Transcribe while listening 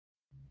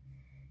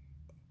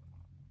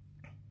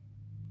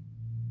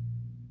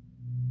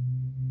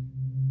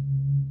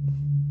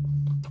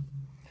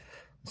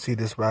See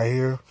this right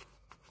here?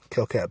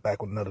 Killcat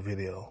back with another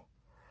video.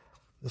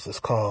 This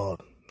is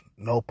called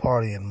No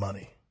Partying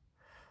Money.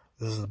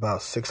 This is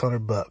about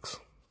 600 bucks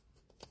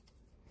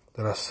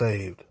that I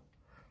saved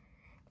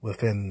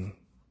within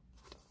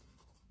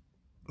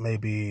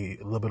maybe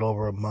a little bit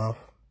over a month.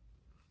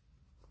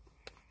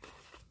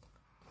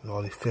 There's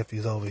all these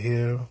 50s over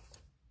here.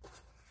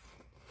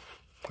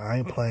 I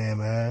ain't playing,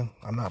 man.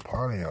 I'm not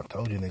partying. I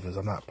told you niggas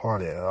I'm not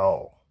partying at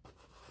all.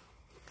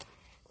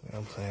 You know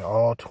what I'm saying?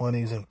 All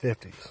 20s and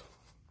 50s.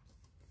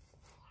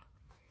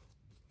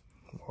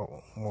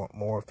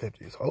 More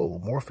 50s. Oh,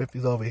 more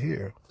 50s over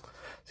here.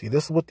 See,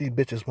 this is what these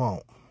bitches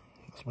want.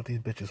 That's what these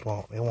bitches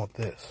want. They want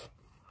this.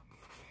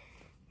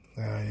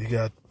 Now, you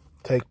gotta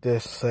take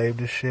this, save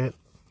this shit.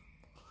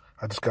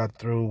 I just got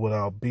through with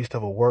a beast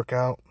of a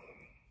workout.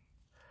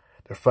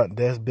 The front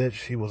desk bitch,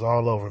 she was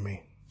all over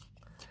me.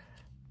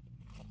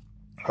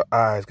 Her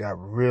eyes got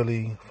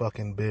really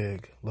fucking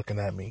big looking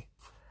at me.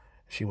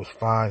 She was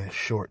fine and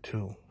short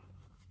too.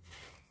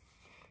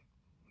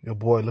 Your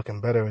boy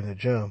looking better in the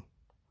gym.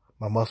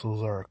 My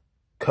muscles are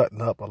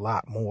cutting up a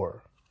lot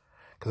more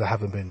because I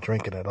haven't been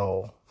drinking at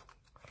all.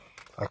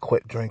 I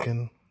quit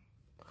drinking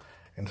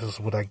and this is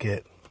what I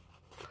get.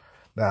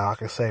 Now I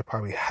can say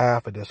probably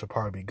half of this would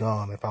probably be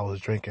gone if I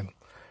was drinking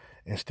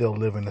and still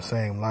living the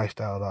same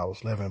lifestyle that I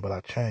was living, but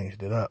I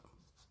changed it up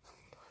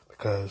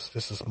because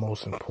this is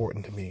most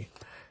important to me.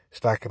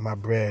 Stacking my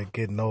bread,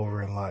 getting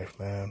over in life,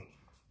 man.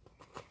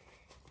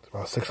 It's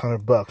about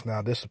 600 bucks.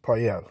 Now this is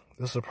probably,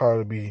 this would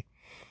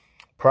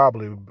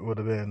probably would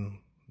have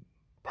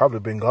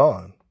been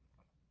gone.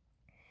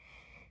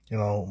 You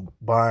know,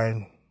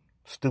 buying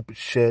stupid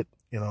shit,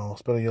 you know,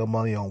 spending your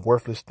money on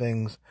worthless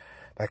things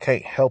that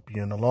can't help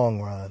you in the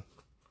long run.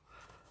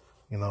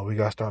 You know, we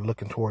gotta start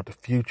looking toward the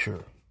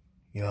future.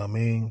 You know what I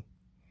mean?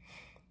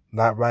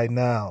 Not right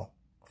now.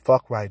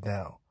 Fuck right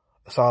now.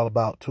 It's all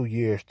about 2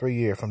 years, 3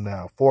 years from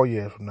now, 4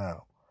 years from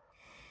now.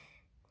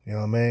 You know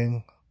what I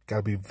mean?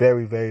 Gotta be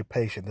very, very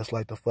patient. Just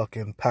like the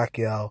fucking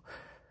Pacquiao,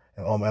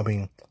 the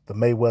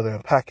Mayweather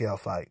and Pacquiao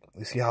fight.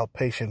 You see how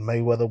patient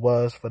Mayweather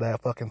was for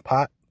that fucking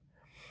pot?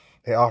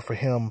 They offered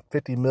him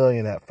 $50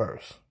 million at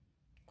first.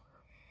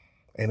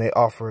 And they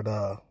offered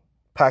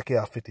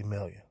Pacquiao $50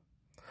 million.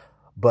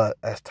 But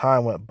as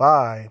time went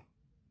by,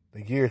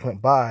 the years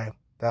went by,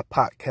 that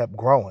pot kept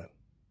growing.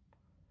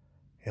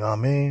 You know what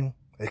I mean?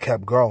 It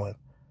kept growing.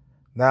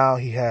 Now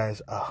he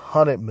has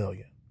 $100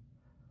 million.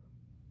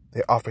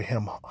 They offered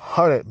him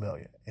 $100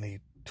 million and he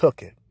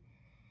took it.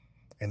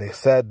 And they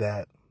said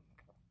that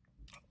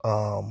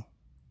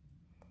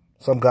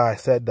some guy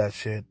said that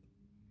shit,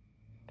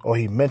 or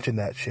he mentioned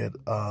that shit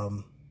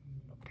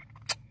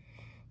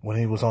when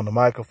he was on the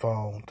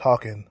microphone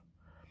talking,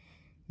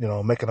 you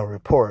know, making a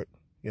report.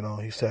 You know,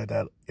 he said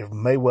that if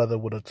Mayweather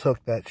would have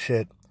took that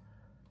shit,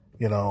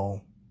 you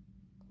know,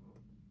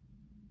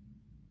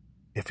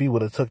 if he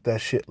would have took that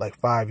shit like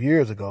 5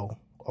 years ago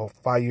or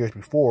 5 years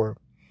before,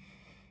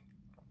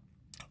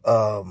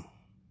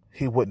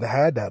 he wouldn't have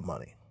had that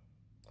money.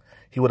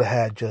 He would have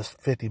had just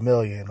 50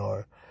 million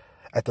or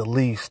at the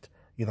least,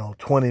 you know,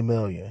 20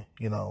 million,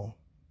 you know.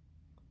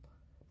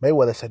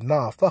 Mayweather said,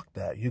 nah, fuck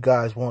that. You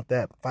guys want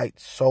that fight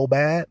so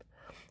bad,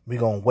 we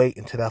gonna wait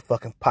until that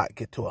fucking pot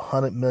get to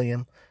 100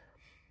 million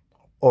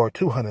or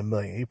 200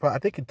 million. I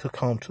think he took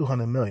home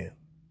 200 million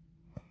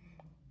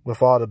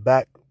with all the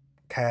back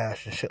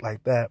cash and shit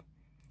like that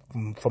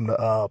from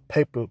the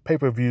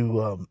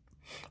pay-per-view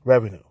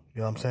revenue.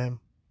 You know what I'm saying?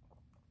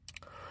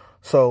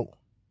 So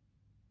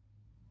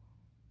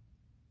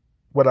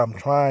what I'm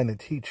trying to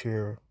teach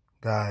here,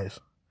 guys,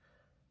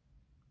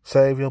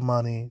 save your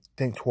money,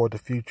 think toward the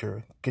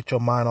future, get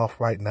your mind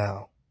off right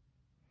now.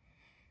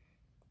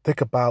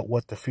 Think about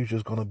what the future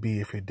is going to be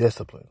if you're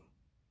disciplined.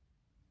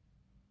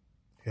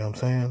 You know what I'm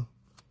saying?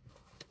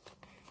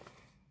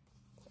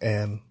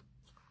 And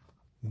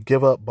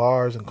give up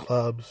bars and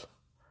clubs.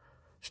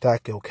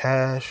 Stack your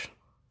cash.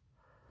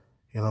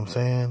 You know what I'm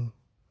saying?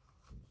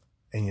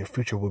 And your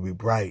future will be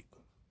bright.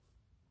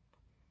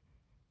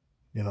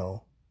 You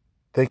know,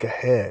 think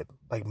ahead,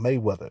 like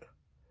Mayweather.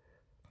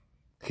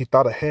 He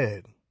thought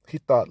ahead. He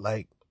thought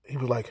he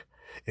was like,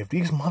 if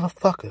these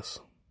motherfuckers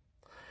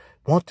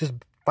want this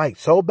fight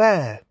so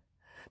bad,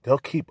 they'll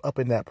keep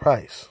upping that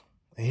price.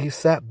 And he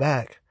sat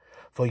back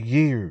for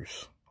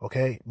years,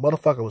 okay?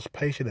 Motherfucker was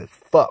patient as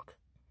fuck.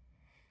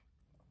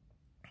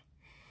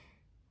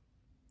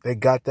 They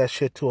got that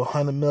shit to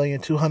 100 million,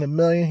 200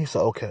 million. He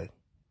said, okay,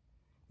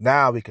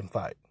 now we can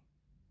fight.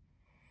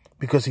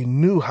 Because he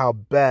knew how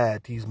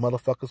bad these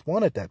motherfuckers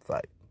wanted that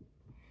fight.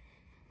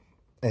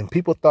 And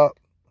people thought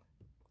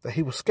that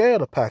he was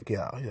scared of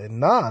Pacquiao. He said,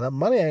 nah, that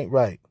money ain't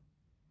right.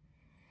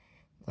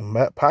 And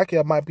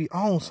Pacquiao might be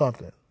on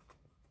something.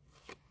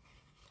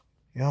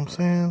 You know what I'm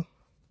saying?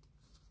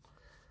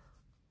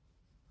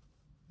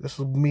 This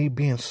is me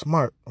being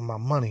smart on my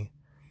money.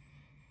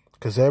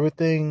 Because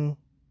everything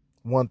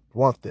want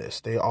this.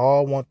 They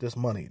all want this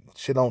money.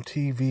 Shit on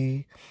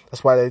TV.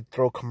 That's why they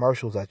throw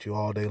commercials at you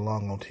all day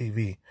long on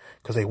TV.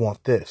 Because they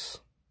want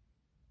this.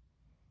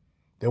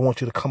 They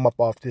want you to come up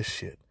off this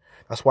shit.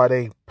 That's why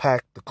they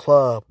pack the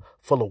club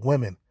full of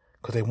women,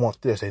 because they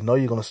want this. They know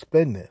you're going to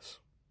spend this.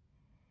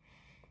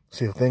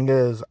 See, the thing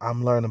is,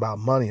 I'm learning about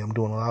money. I'm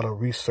doing a lot of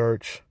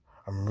research.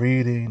 I'm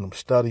reading. I'm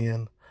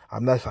studying.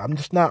 I'm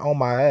just not on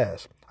my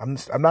ass. I'm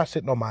not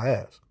sitting on my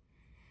ass.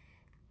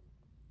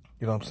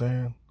 You know what I'm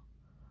saying?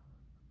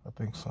 I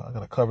think so. I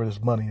got to cover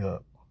this money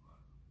up.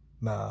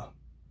 Nah.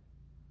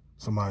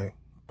 Somebody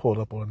pulled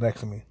up on the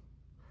next to me.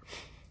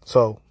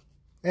 So,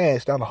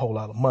 it's not a whole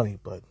lot of money,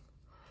 but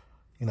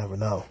you never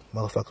know.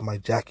 Motherfucker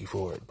might jack you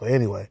for it. But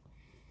anyway,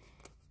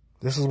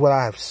 this is what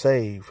I have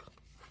saved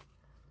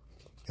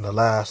in the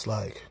last,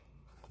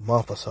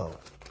 month or so.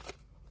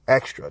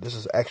 Extra. This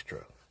is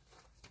extra.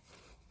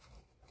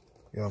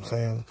 You know what I'm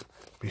saying?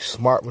 Be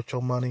smart with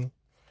your money.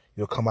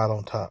 You'll come out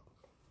on top.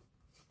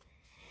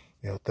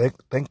 You know,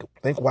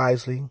 think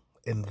wisely.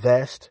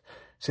 Invest.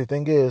 See, the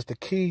thing is, the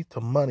key to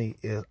money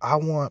is I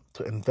want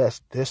to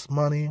invest this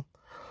money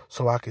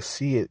so I can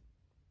see it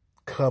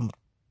come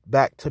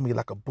back to me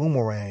like a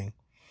boomerang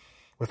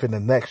within the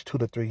next 2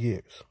 to 3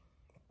 years.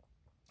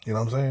 You know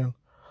what I'm saying?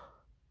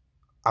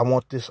 I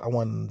want to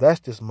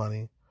invest this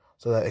money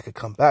so that it could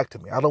come back to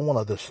me. I don't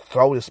want to just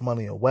throw this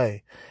money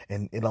away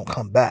and it don't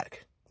come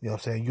back. You know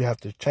what I'm saying? You have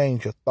to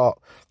change your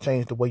thought,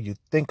 change the way you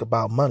think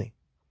about money.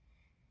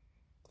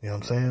 You know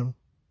what I'm saying?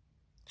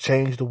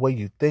 Change the way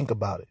you think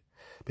about it.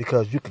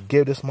 Because you could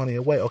give this money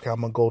away. Okay,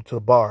 I'm going to go to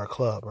the bar or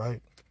club,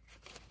 right?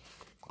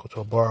 Go to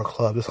a bar or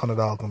club. This $100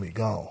 going to be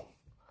gone.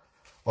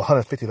 Or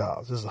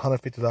 $150. This is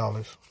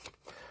 $150.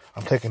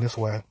 I'm taking this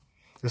away.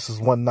 This is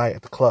one night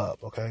at the club,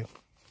 okay?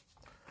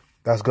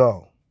 That's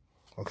gone,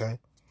 okay?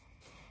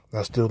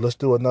 Let's do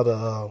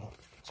another,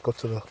 let's go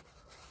to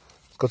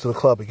the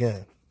club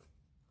again.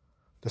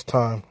 This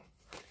time,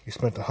 you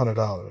spent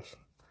 $100.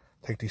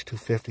 Take these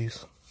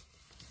 250s,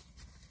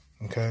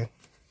 okay?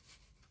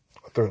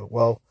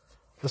 Well,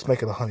 let's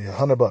make it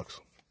 $100 bucks.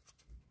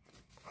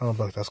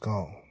 $100, that's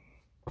gone.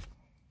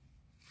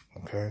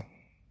 Okay.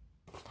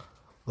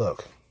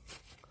 Look,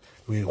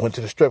 we went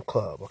to the strip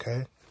club,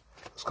 okay?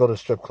 Let's go to the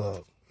strip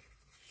club.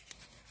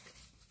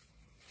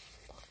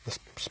 Let's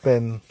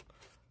spend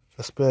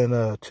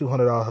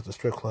 $200 at the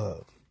strip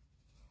club.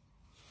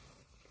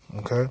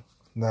 Okay?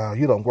 Now,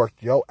 you done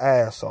worked your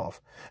ass off,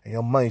 and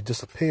your money's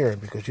disappearing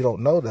because you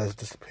don't know that it's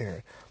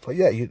disappearing. But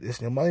yeah,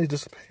 your money's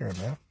disappearing,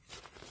 man.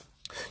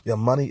 Your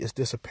money is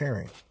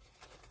disappearing.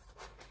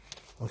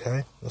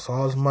 Okay? That's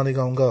all this money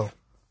gonna go.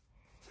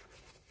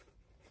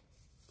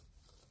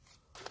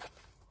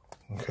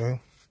 Okay?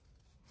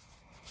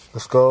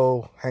 Let's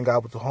go hang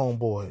out with the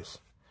homeboys.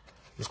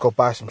 Let's go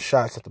buy some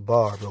shots at the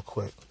bar real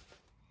quick.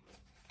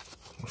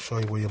 I'll show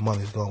you where your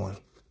money's going.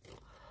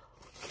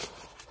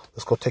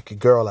 Let's go take your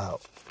girl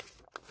out.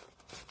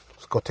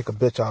 Let's go take a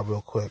bitch out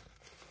real quick.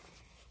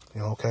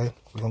 You know, okay?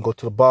 We're gonna go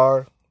to the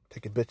bar,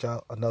 take your bitch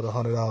out, another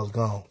 $100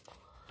 gone.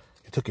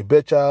 You took your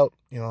bitch out,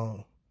 you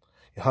know,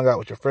 you hung out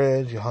with your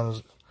friends,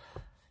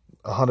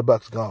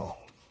 $100 gone.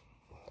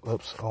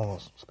 Oops, I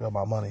almost spilled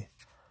my money.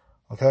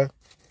 Okay?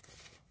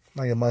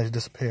 Now your money's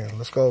disappearing.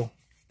 Let's go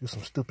do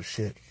some stupid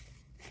shit.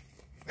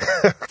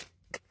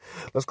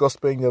 Let's go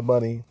spend your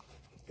money,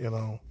 you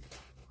know.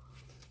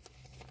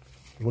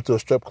 You went to a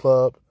strip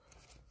club.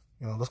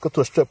 You know, let's go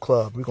to a strip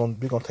club. We're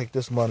gonna take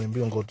this money and we're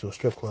gonna go to a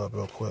strip club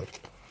real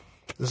quick.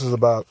 This is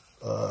about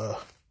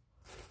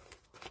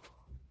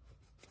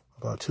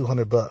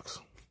 $200.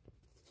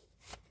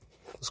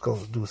 Let's go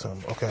do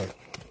something. Okay,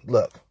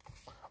 look.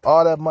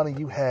 All that money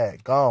you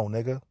had, gone,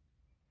 nigga.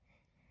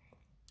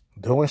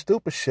 Doing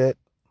stupid shit.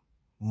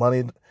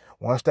 Money,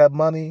 once that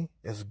money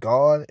is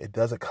gone, it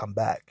doesn't come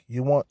back.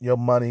 You want your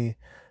money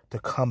to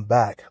come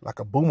back like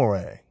a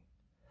boomerang.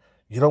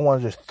 You don't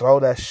want to just throw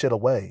that shit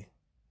away.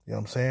 You know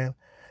what I'm saying?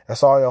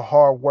 That's all your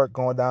hard work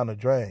going down the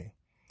drain.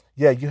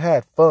 Yeah, you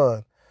had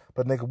fun,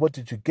 but nigga, what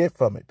did you get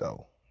from it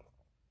though?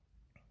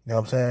 You know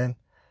what I'm saying?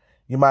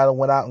 You might have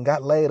went out and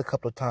got laid a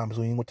couple of times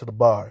when you went to the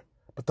bar,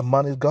 but the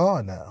money's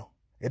gone now.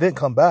 It didn't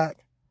come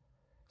back.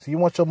 So you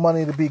want your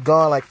money to be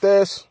gone like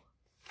this?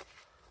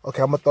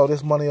 Okay, I'm going to throw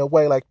this money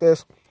away like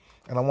this,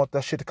 and I want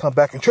that shit to come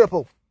back in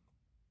triple,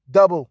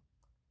 double.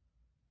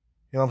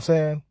 You know what I'm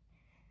saying?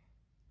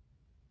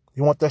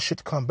 You want that shit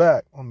to come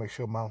back. I want to make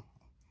sure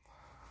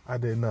I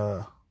didn't, you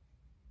know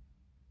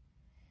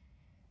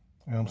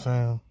what I'm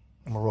saying?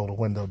 I'm going to roll the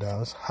window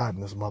down. It's hot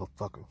in this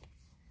motherfucker.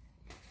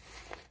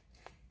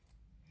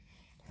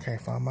 I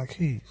can't find my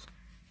keys.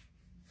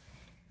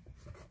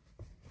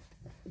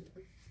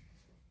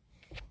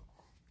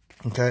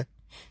 Okay?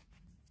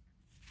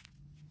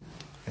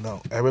 You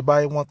know,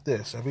 everybody want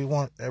this.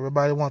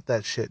 Everybody want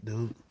that shit,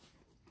 dude.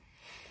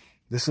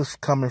 This is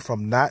coming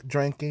from not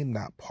drinking,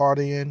 not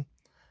partying,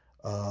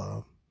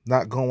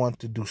 not going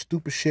to do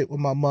stupid shit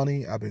with my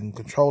money. I've been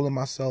controlling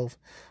myself.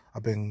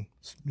 I've been,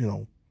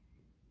 you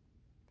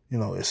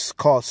know, it's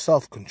called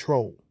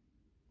self-control.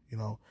 You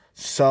know,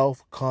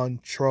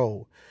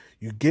 self-control.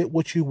 You get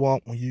what you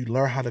want when you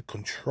learn how to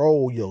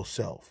control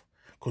yourself,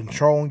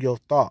 control your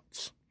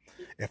thoughts.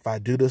 If I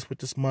do this with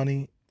this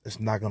money, it's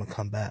not going to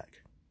come back.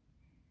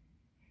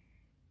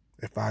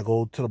 If I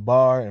go to the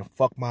bar and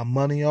fuck my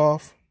money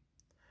off,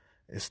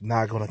 it's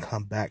not going to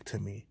come back to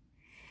me.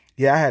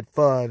 Yeah, I had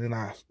fun and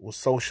I was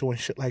social and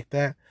shit like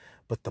that,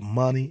 but the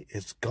money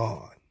is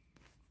gone.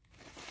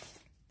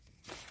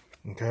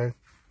 Okay?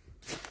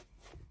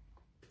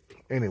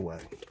 Anyway.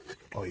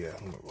 Oh, yeah,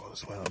 I'm going to roll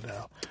this window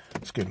down.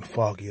 It's getting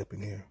foggy up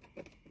in here.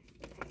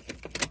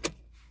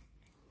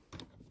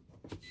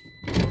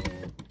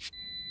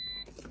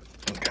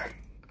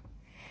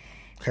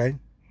 Okay?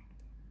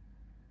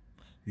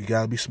 You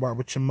got to be smart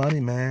with your money,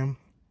 man.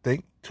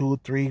 Think 2,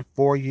 3,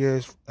 4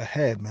 years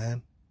ahead,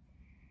 man.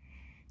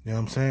 You know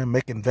what I'm saying?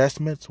 Make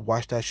investments,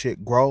 watch that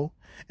shit grow,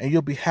 and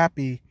you'll be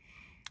happy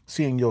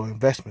seeing your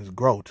investments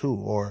grow too.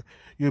 Or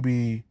you'll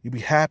be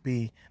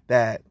happy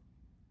that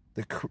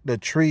the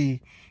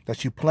tree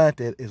that you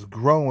planted is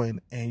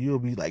growing, and you'll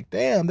be like,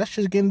 damn, that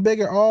shit's getting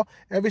bigger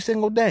every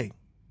single day.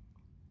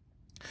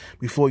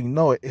 Before you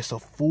know it, it's a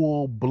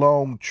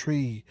full-blown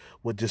tree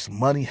with just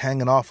money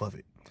hanging off of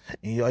it.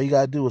 And all you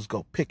gotta do is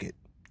go pick it.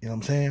 You know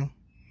what I'm saying?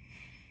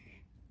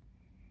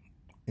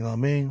 You know what I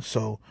mean?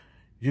 So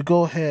you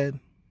go ahead,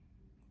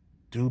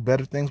 do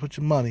better things with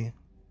your money.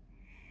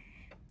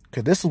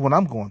 Because this is what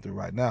I'm going through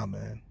right now,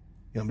 man.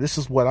 You know, this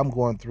is what I'm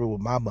going through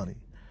with my money.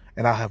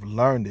 And I have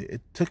learned it.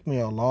 It took me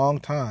a long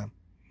time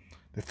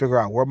to figure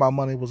out where my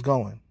money was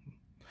going.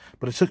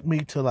 But it took me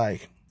to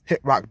like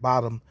hit rock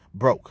bottom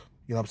broke.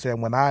 You know what I'm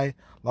saying? When I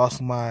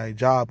lost my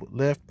job with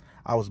Lyft,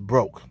 I was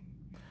broke.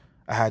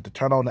 I had to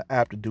turn on the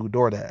app to do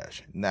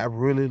DoorDash. And that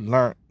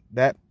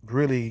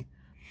really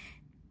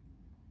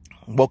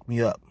woke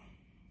me up.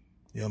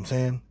 You know what I'm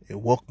saying? It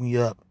woke me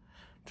up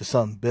to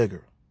something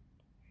bigger.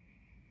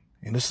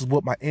 And this is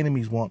what my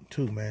enemies want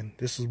too, man.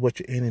 This is what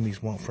your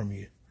enemies want from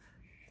you.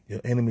 Your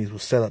enemies will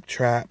set up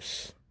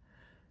traps,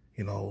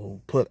 you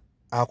know, put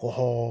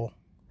alcohol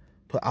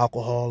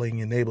in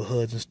your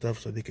neighborhoods and stuff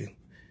so they can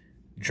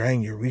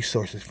drain your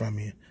resources from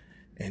you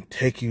and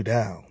take you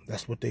down.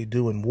 That's what they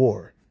do in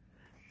war.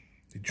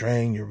 They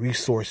drain your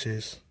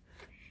resources,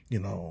 you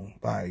know,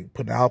 by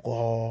putting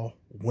alcohol,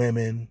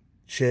 women,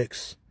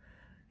 chicks,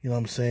 you know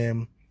what I'm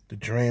saying, to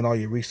drain all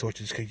your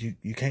resources because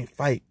you can't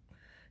fight,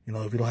 you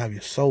know, if you don't have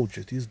your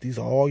soldiers. These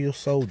are all your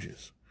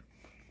soldiers.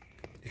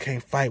 You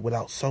can't fight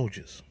without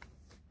soldiers.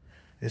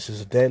 This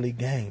is a deadly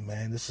game,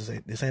 man. This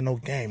ain't no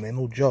game, ain't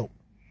no joke.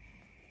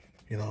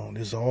 You know,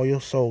 this is all your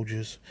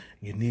soldiers.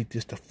 You need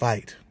this to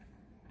fight.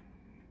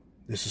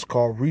 This is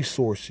called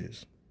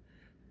resources.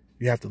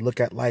 You have to look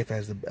at life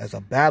as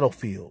a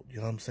battlefield, you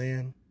know what I'm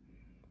saying?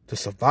 To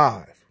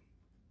survive.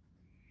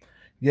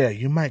 Yeah,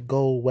 you might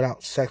go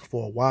without sex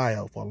for a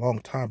while, for a long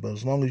time, but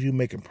as long as you're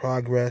making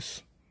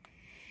progress,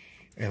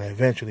 and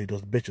eventually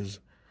those bitches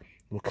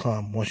will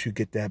come once you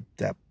get that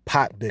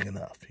pot big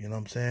enough, you know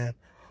what I'm saying?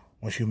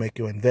 Once you make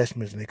your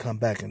investments and they come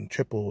back and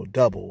triple,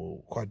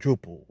 double,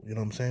 quadruple, you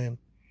know what I'm saying?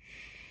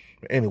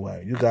 But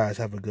anyway, you guys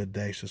have a good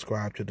day.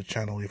 Subscribe to the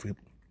channel if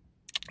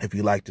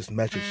you like this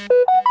message.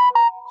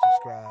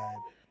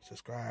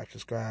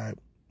 Subscribe.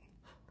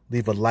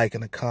 Leave a like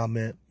and a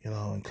comment, you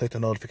know, and click the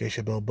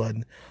notification bell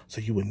button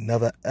so you would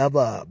never,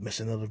 ever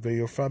miss another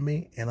video from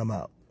me. And I'm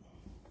out.